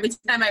coming up every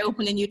time I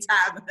open a new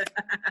tab.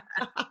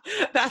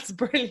 That's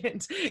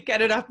brilliant.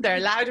 Get it up there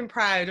loud and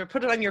proud, or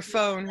put it on your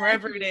phone,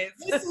 wherever it is.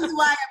 This is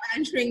why I'm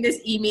answering this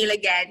email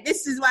again.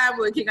 This is why I'm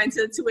working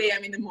until 2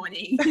 a.m. in the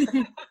morning.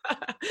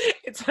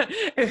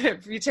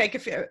 If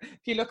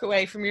you look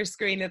away from your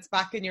screen, it's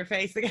back in your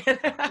face again.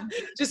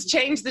 Just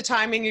change the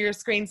timing of your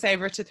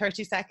screensaver to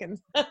 30 seconds.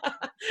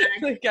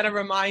 Get a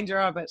reminder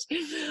of it.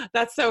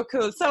 That's so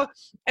cool. So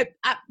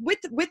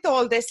with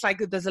all this, like,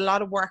 there's a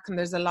lot of work and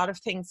there's a lot of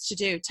things to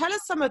do. Tell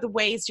us some of the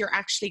ways you're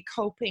actually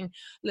coping,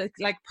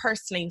 like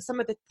personally,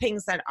 some of the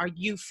things that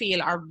you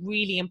feel are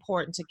really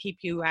important to keep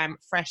you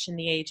fresh in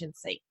the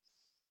agency.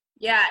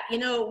 Yeah,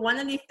 one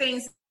of the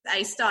things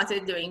I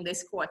started doing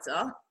this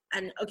quarter,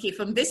 and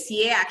from this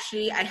year,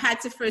 actually, I had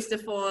to, first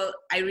of all,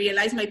 I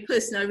realized my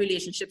personal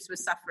relationships were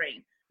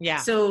suffering. Yeah.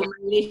 So my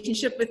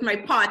relationship with my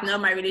partner,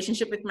 my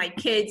relationship with my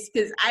kids,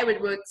 because I would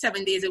work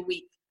 7 days a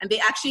week. And they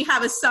actually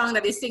have a song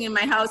that they sing in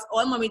my house.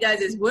 All mommy does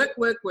is work.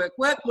 So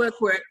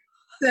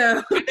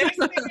they're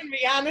singing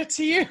Rihanna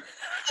to you.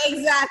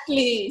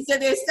 Exactly. So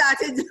they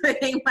started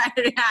doing my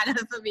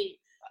Rihanna for me.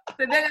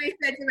 So then I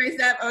said to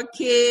myself,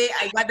 okay,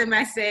 I got the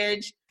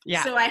message.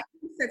 Yeah. So I have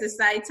to set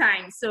aside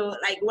time. So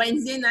like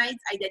Wednesday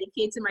nights, I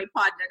dedicate to my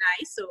partner and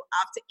I. So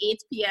after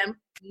 8 p.m.,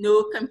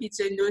 no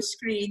computer, no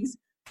screens.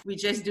 We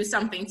just do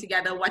something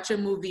together, watch a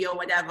movie or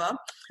whatever.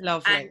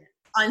 Lovely. And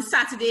on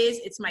Saturdays,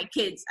 it's my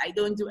kids. I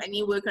don't do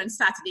any work on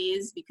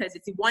Saturdays because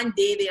it's one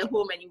day they're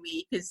home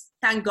anyway. Because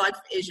thank God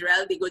for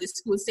Israel, they go to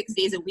school 6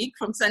 days a week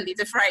from Sunday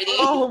to Friday.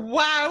 Oh,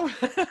 wow.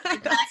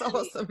 That's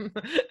awesome.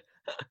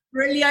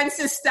 Brilliant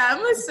system.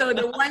 So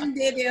the one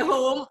day they're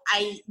home,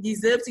 I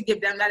deserve to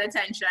give them that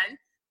attention.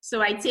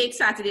 So I take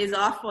Saturdays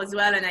off as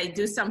well and I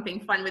do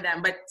something fun with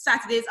them. But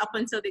Saturdays up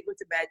until they go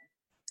to bed,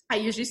 I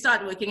usually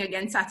start working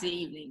again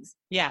Saturday evenings.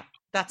 Yeah,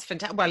 that's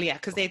fantastic. Well, yeah,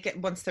 because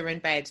once they're in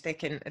bed, they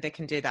can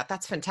do that.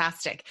 That's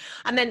fantastic.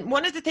 And then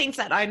one of the things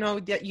that I know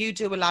that you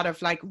do a lot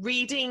of, like,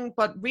 reading,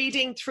 but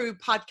reading through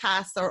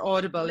podcasts or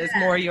Audible is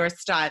more your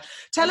style.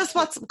 Tell us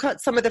what's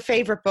some of the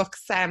favorite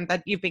books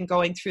that you've been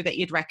going through that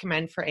you'd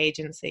recommend for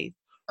agencies.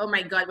 Oh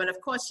my God! Well, of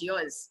course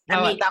yours.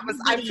 I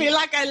feel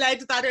like I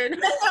led that in.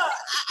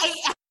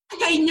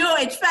 I know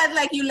it felt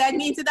like you led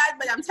me into that,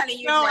 but I'm telling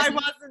you. No, I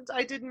wasn't.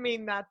 I didn't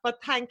mean that, but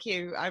thank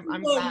you. I'm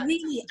glad.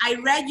 Really, I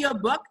read your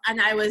book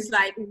and I was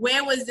like,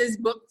 where was this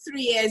book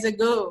 3 years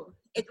ago?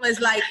 It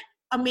was like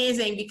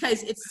amazing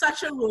because it's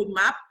such a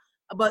roadmap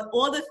about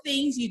all the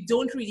things you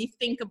don't really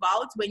think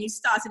about when you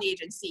start an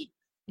agency.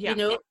 Yeah.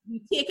 You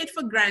take it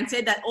for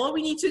granted that all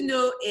we need to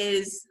know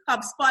is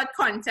HubSpot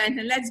content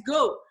and let's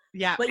go.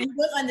 Yeah. But you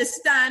don't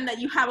understand that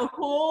you have a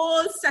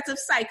whole set of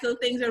cycle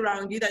things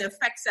around you that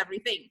affects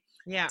everything.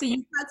 Yeah. So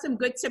you had some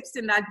good tips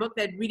in that book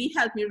that really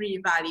helped me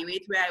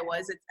reevaluate where I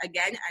was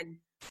again and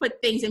put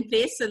things in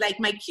place. So like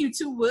my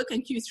Q2 work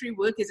and Q3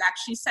 work is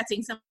actually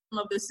setting some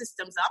of those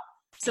systems up.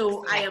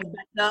 So I am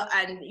better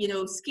and,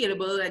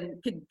 scalable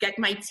and could get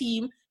my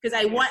team because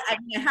I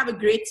have a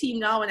great team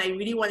now and I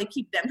really want to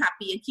keep them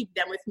happy and keep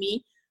them with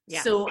me.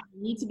 Yeah. So I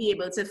need to be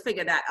able to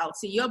figure that out.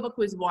 So your book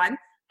was one.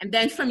 And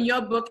then from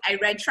your book, I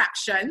read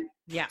Traction.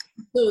 Yeah.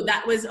 So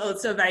that was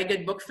also a very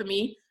good book for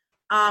me.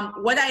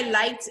 What I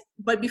liked,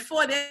 but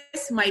before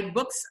this, my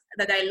books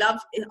that I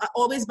love are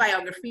always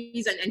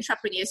biographies and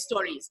entrepreneur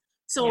stories.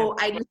 So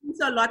I listen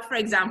to a lot, for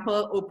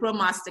example, Oprah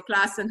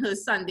Masterclass and her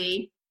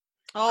Sunday.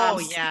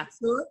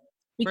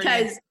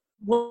 Because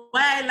what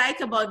I like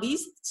about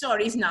these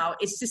stories now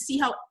is to see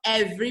how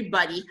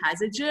everybody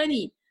has a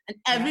journey and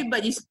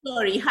everybody's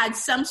story had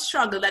some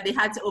struggle that they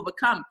had to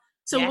overcome.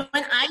 So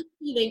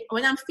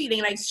when I'm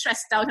feeling like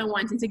stressed out and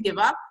wanting to give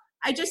up,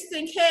 I just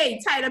think, hey,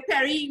 Tyler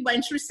Perry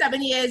went through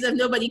 7 years of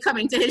nobody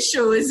coming to his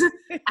shows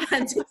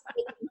and just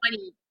making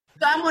money.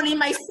 So I'm only in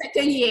my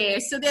second year.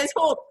 So there's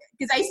hope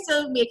because I'm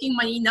still making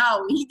money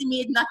now. He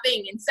made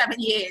nothing in 7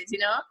 years,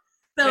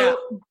 So it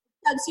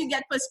helps you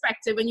get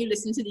perspective when you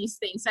listen to these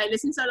things. So I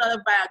listen to a lot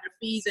of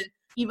biographies and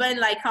even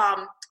like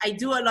I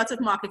do a lot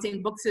of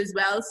marketing books as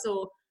well.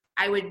 So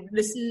I would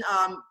listen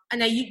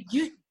and I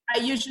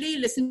usually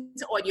listen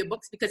to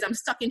audiobooks because I'm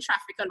stuck in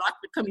traffic a lot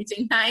with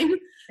commuting time.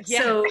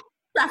 Yeah. So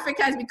traffic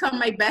has become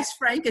my best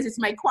friend because it's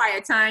my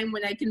quiet time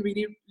when I can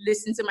really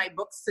listen to my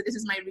books. So this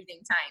is my reading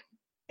time.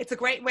 It's a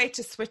great way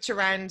to switch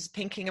around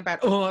thinking about,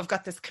 oh, I've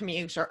got this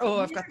commute, or, oh,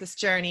 I've got this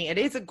journey. It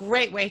is a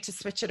great way to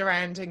switch it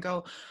around and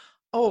go,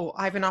 oh,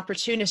 I have an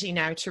opportunity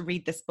now to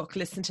read this book,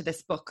 listen to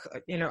this book,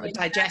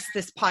 digest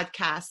this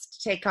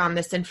podcast, take on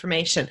this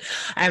information.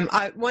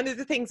 One of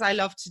the things I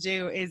love to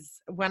do is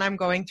when I'm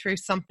going through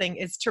something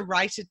is to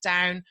write it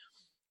down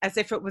as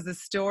if it was a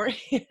story.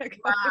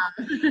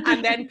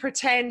 And then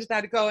pretend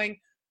that going,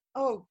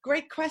 oh,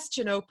 great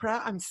question,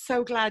 Oprah. I'm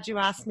so glad you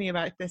asked me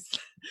about this,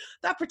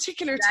 that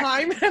particular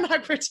time. And I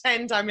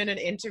pretend I'm in an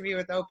interview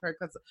with Oprah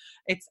because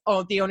it's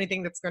the only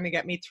thing that's going to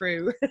get me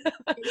through.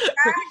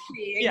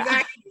 Exactly.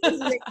 This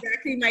is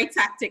exactly my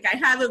tactic. I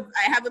have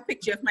a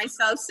picture of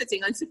myself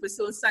sitting on Super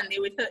Soul Sunday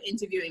with her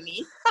interviewing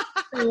me.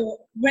 So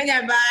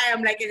whenever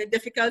I'm like in a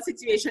difficult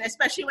situation,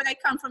 especially when I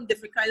come from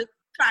difficult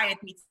client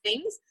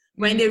meetings,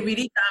 when they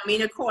really got me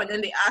in a corner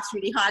and they ask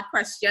really hard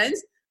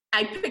questions,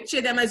 I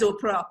picture them as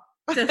Oprah.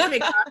 To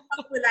figure out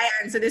how will I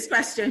answer this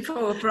question for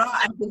Oprah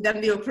and give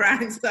them the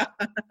Oprah answer.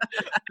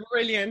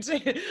 Brilliant.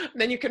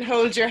 Then you can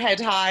hold your head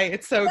high.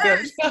 It's so good.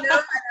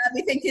 I'll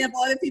be thinking of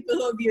all the people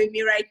who are viewing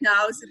me right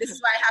now. So this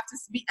is why I have to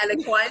be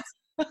eloquent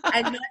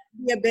and not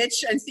be a bitch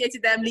and say to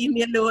them, leave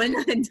me alone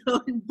and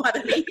don't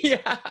bother me.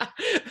 Yeah.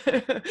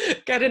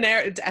 Get an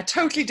air, a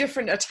totally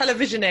different, a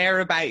television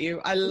air about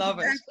you. I love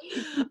it.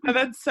 And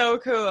that's so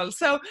cool.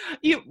 So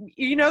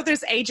you know,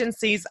 there's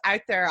agencies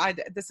out there.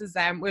 This is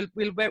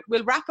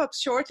we'll wrap up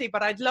shortly,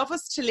 but I'd love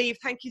us to leave.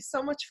 Thank you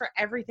so much for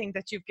everything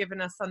that you've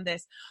given us on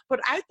this. But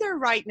out there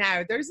right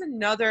now, there's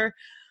another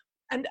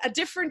and a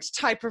different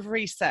type of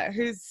Resa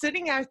who's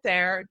sitting out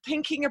there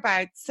thinking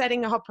about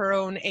setting up her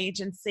own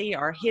agency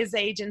or his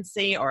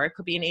agency, or it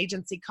could be an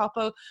agency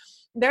couple.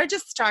 They're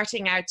just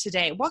starting out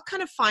today. What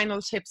kind of final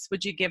tips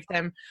would you give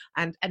them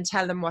and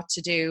tell them what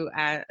to do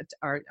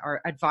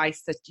or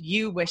advice that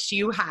you wish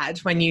you had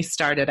when you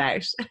started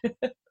out?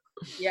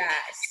 Yeah,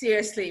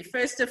 seriously.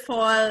 First of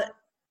all,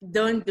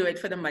 don't do it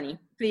for the money.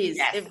 Please,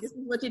 yes. If this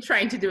is what you're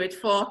trying to do it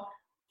for,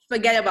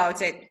 forget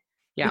about it.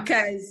 Yeah.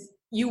 Because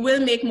you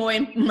will make more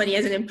money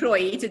as an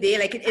employee today,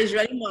 like in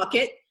Israeli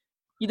market.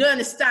 You don't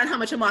understand how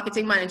much a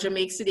marketing manager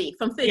makes today,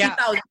 from 30,000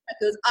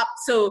 shekels up.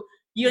 So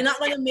you're not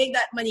going to make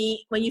that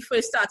money when you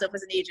first start off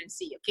as an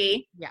agency,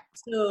 okay? Yeah.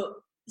 So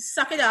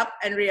suck it up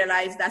and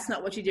realize that's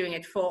not what you're doing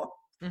it for.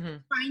 Mm-hmm.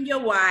 Find your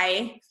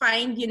why.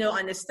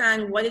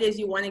 Understand what it is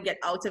you want to get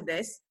out of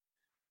this.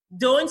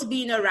 Don't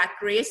be in a rat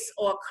race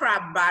or a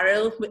crab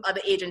barrel with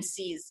other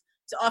agencies.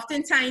 So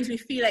oftentimes we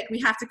feel like we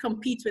have to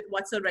compete with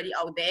what's already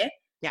out there.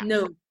 Yeah.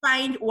 No,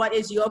 find what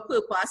is your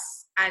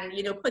purpose and,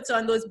 put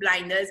on those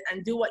blinders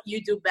and do what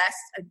you do best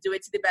and do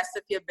it to the best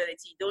of your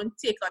ability. Don't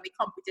take on the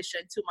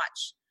competition too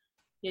much,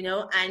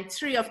 And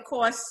 3, of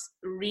course,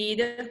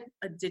 read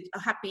a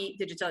happy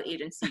digital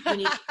agency.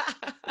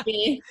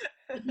 Okay?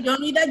 If you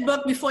don't read that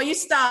book before you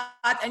start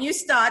and you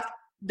start,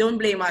 don't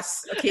blame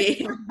us,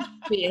 okay?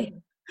 Okay.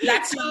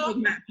 That's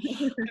I'm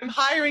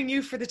hiring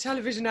you for the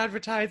television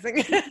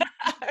advertising.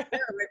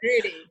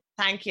 Really.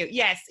 Thank you.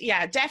 Yes,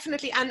 yeah,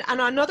 definitely. And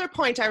another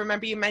point I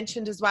remember you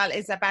mentioned as well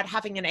is about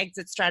having an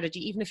exit strategy,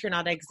 even if you're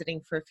not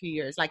exiting for a few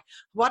years. Like,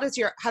 what is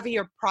having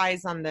your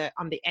prize on the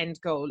end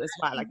goal as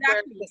well? Like,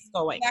 exactly. where is this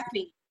going?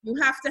 Exactly. You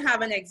have to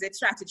have an exit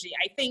strategy.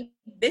 I think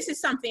this is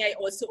something I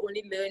also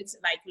only learned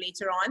like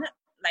later on,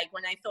 like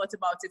when I thought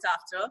about it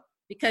after,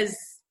 because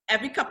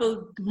every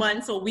couple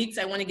months or weeks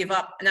I want to give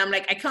up, and I'm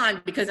like, I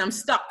can't because I'm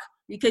stuck.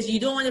 Because you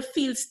don't want to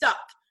feel stuck.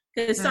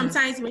 Because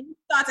sometimes when you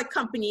start a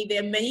company, there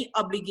are many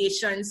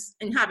obligations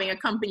in having a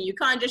company. You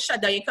can't just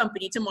shut down your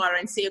company tomorrow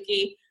and say,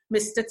 okay,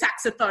 Mr.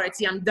 Tax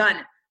Authority, I'm done.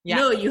 Yeah.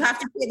 No, you have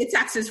to pay the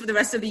taxes for the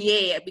rest of the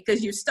year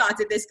because you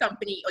started this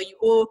company, or you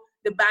owe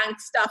the bank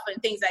stuff and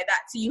things like that.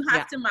 So you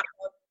have to map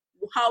out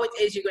how it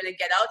is you're going to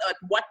get out, or at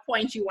what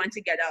point you want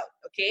to get out,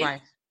 okay?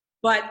 Right.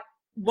 But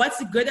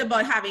what's good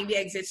about having the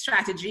exit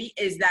strategy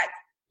is that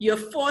you're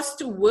forced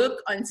to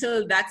work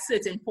until that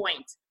certain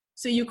point.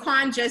 So you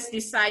can't just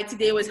decide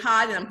today was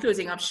hard and I'm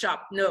closing up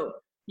shop. No,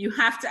 you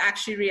have to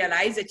actually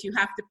realize that you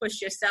have to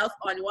push yourself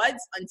onwards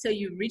until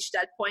you reach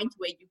that point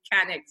where you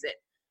can exit.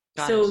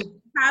 So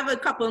have a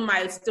couple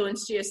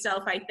milestones to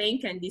yourself, I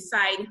think, and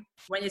decide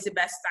when is the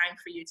best time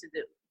for you to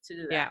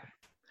do that. Yeah.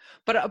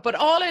 But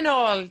all in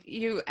all,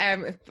 you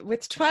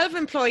with 12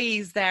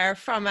 employees there,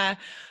 from a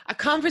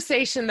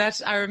conversation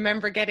that I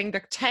remember getting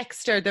the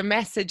text or the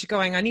message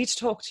going, I need to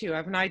talk to you, I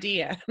have an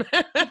idea,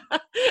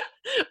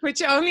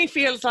 which only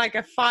feels like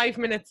 5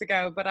 minutes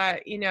ago. But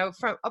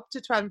from up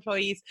to 12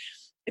 employees,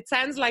 it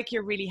sounds like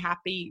you're really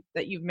happy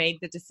that you've made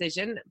the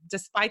decision,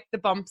 despite the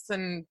bumps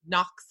and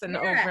knocks and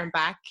over and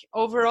back.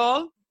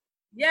 Overall,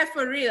 yeah,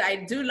 for real,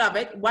 I do love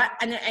it.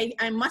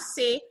 I must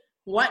say,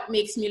 what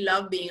makes me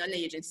love being an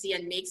agency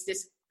and makes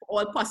this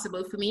all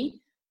possible for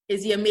me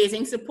is the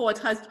amazing support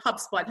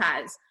HubSpot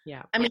has.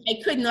 Yeah. I mean,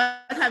 I could not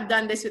have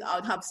done this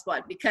without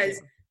HubSpot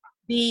because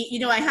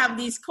I have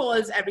these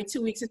calls every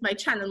 2 weeks with my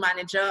channel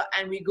manager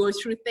and we go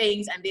through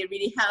things and they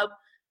really help.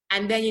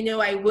 And then, you know,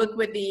 I work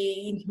with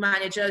the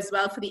manager as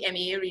well for the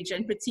MEA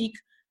region, Pratik,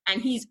 and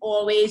he's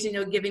always, you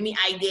know, giving me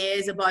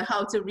ideas about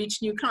how to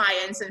reach new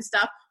clients and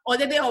stuff.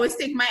 Although they always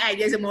think my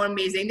ideas are more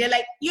amazing. They're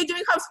like, you're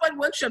doing HubSpot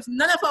workshops.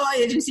 None of our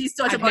agencies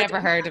thought about it. I've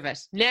never heard of it.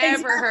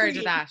 Never heard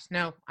of that.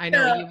 No, I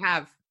know you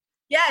have.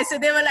 Yeah, so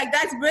they were like,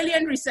 that's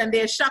brilliant, Resa. And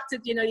they're shocked at,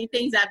 you know, the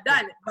things I've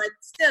done. But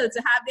still, to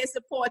have their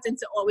support and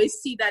to always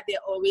see that they're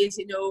always,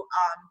 you know,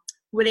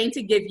 willing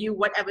to give you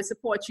whatever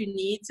support you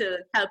need to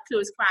help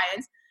close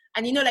clients.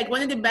 And, you know, like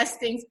one of the best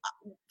things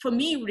for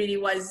me really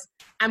was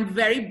I'm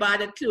very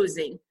bad at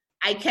closing.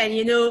 I can,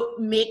 you know,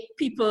 make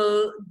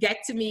people get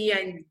to me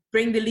and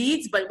bring the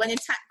leads. But when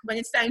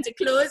it's time to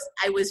close,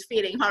 I was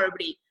failing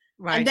horribly.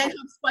 Right. And then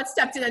HubSpot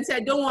stepped in and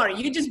said, don't worry,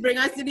 you just bring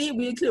us the lead,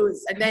 we'll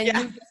close. And then you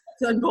just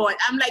on board.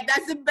 I'm like,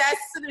 that's the best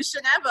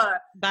solution ever.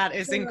 That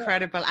is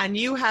incredible. And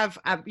you have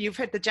you've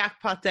hit the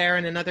jackpot there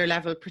on another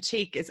level.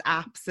 Pratik is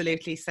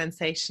absolutely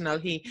sensational.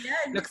 He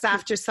looks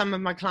after some of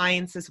my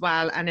clients as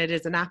well, and it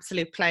is an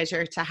absolute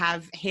pleasure to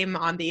have him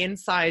on the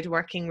inside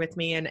working with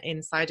me and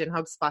inside in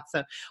HubSpot.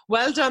 So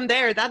well done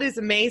there. That is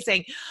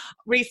amazing.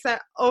 Resa,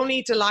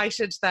 only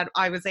delighted that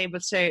I was able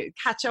to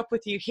catch up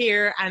with you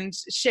here and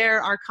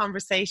share our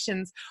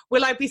conversations.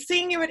 Will I be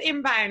seeing you at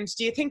Inbound?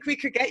 Do you think we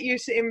could get you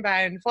to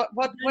Inbound?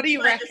 What do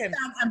you reckon?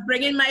 I'm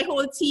bringing my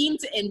whole team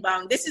to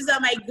Inbound. This is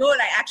my goal.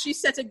 I actually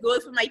set a goal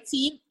for my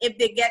team. If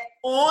they get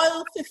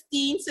all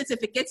 15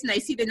 certificates, and I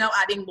see they're now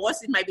adding more, so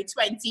it might be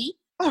 20.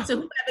 Oh. So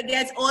whoever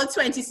gets all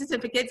 20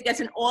 certificates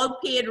gets an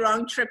all-paid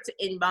round trip to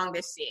Inbound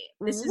this year.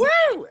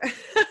 Woo!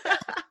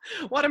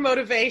 What a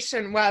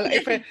motivation. Well,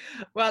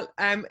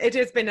 it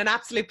has been an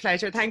absolute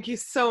pleasure. Thank you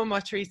so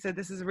much, Resa.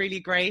 This is really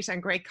great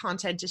and great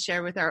content to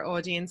share with our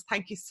audience.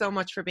 Thank you so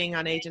much for being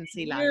on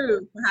Agency Live. Thank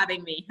you for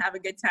having me. Have a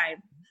good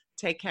time.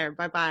 Take care.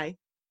 Bye-bye.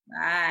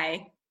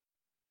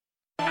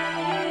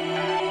 Bye.